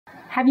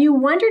Have you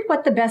wondered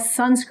what the best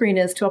sunscreen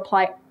is to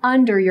apply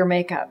under your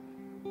makeup?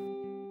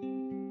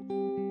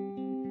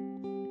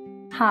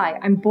 Hi,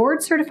 I'm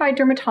board-certified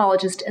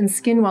dermatologist and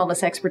skin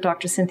wellness expert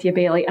Dr. Cynthia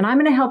Bailey, and I'm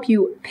going to help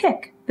you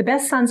pick the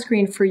best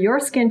sunscreen for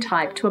your skin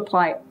type to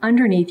apply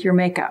underneath your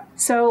makeup.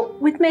 So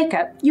with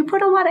makeup, you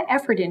put a lot of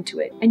effort into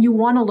it and you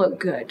want to look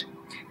good.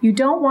 You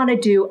don't want to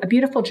do a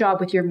beautiful job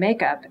with your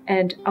makeup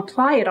and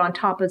apply it on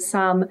top of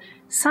some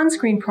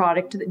sunscreen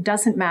product that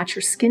doesn't match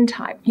your skin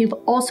type. You've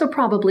also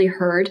probably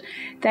heard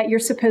that you're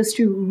supposed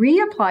to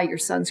reapply your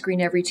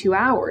sunscreen every 2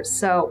 hours.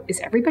 So is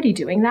everybody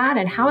doing that?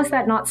 And how is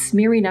that not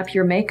smearing up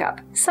your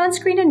makeup?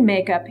 Sunscreen and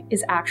makeup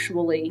is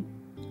actually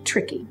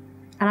tricky.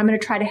 And I'm going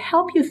to try to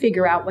help you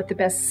figure out what the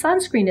best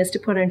sunscreen is to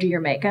put under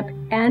your makeup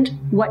and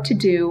what to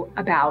do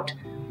about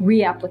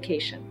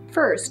reapplication.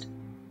 First,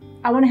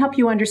 I want to help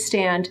you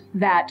understand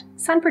that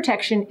sun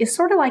protection is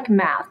sort of like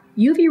math.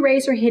 UV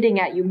rays are hitting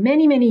at you,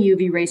 many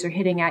UV rays are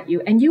hitting at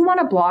you, and you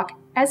want to block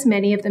as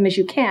many of them as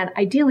you can.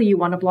 Ideally, you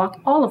want to block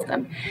all of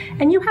them.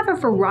 And you have a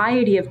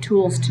variety of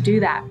tools to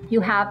do that.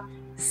 You have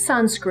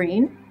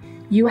sunscreen,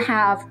 you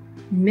have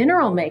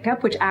mineral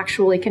makeup, which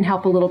actually can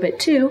help a little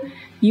bit too.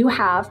 You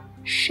have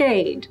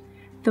shade.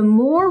 The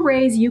more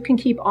rays you can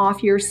keep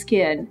off your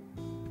skin,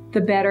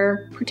 the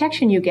better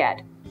protection you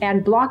get.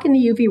 And blocking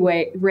the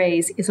UV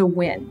rays is a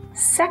win.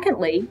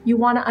 Secondly, you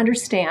want to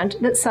understand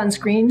that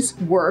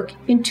sunscreens work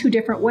in 2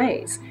 different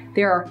ways.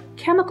 There are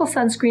chemical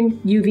sunscreen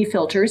UV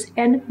filters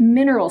and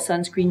mineral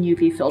sunscreen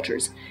UV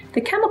filters.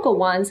 The chemical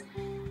ones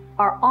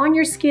are on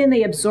your skin,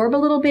 they absorb a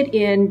little bit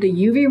in, the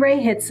UV ray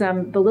hits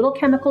them, the little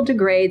chemical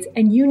degrades,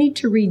 and you need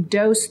to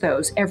redose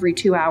those every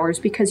 2 hours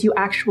because you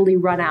actually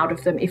run out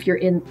of them if you're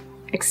in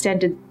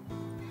extended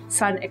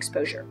sun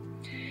exposure.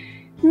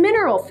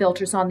 Mineral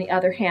filters, on the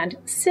other hand,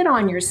 sit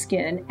on your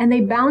skin and they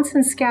bounce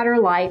and scatter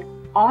light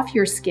off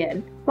your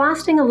skin,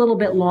 lasting a little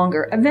bit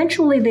longer.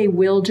 Eventually they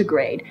will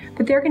degrade,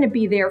 but they're going to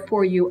be there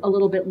for you a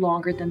little bit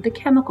longer than the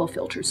chemical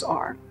filters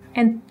are.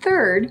 And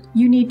third,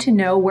 you need to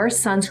know where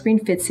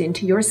sunscreen fits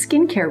into your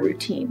skincare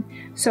routine.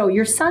 So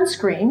your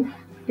sunscreen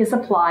is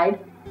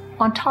applied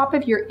on top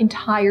of your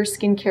entire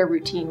skincare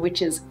routine,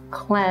 which is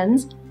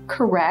cleanse,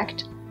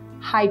 correct,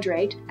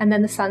 hydrate, and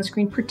then the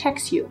sunscreen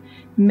protects you.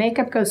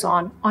 Makeup goes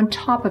on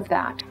top of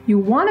that. You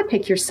want to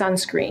pick your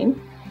sunscreen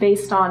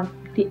based on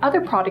the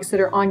other products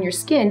that are on your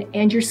skin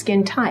and your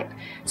skin type.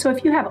 So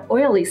if you have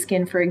oily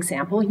skin, for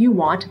example, you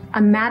want a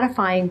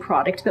mattifying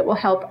product that will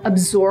help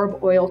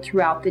absorb oil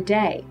throughout the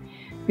day.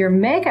 Your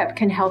makeup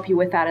can help you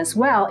with that as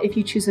well if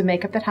you choose a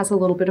makeup that has a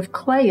little bit of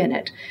clay in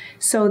it,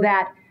 so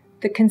that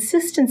the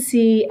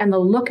consistency and the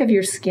look of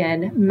your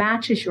skin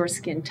matches your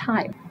skin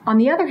type. On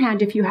the other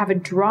hand, if you have a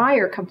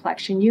drier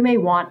complexion, you may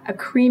want a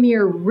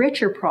creamier,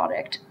 richer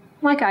product,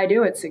 like I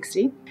do at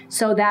 60,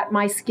 so that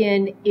my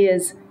skin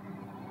is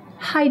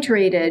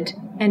hydrated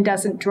and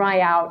doesn't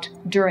dry out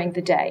during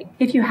the day.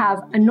 If you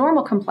have a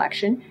normal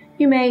complexion,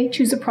 you may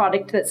choose a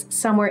product that's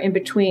somewhere in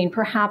between,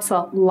 perhaps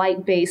a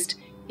light-based,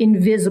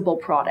 invisible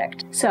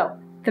product. So,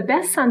 the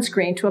best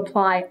sunscreen to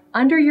apply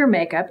under your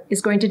makeup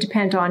is going to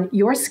depend on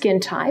your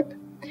skin type.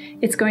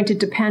 It's going to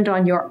depend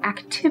on your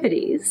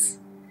activities.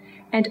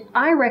 And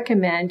I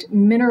recommend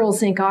mineral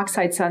zinc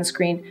oxide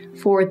sunscreen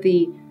for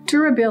the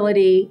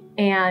durability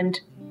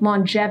and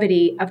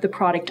longevity of the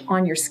product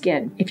on your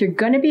skin. If you're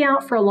going to be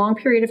out for a long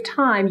period of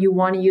time, you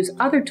want to use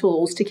other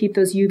tools to keep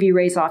those UV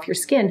rays off your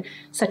skin,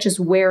 such as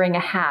wearing a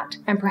hat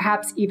and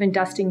perhaps even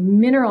dusting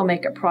mineral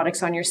makeup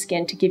products on your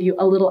skin to give you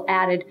a little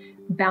added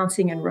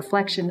bouncing and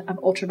reflection of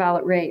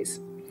ultraviolet rays.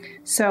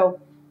 So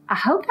I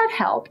hope that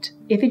helped.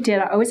 If it did,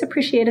 I always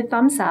appreciate a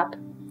thumbs up.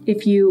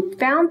 If you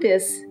found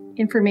this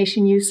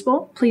information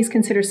useful, please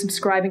consider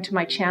subscribing to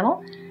my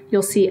channel.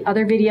 You'll see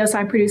other videos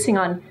I'm producing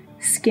on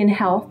skin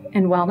health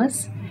and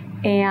wellness.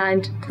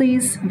 And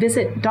please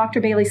visit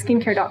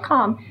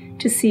drbaileyskincare.com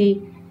to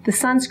see the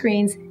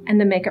sunscreens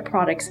and the makeup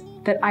products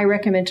that I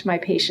recommend to my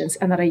patients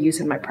and that I use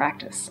in my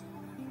practice.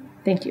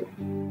 Thank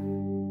you.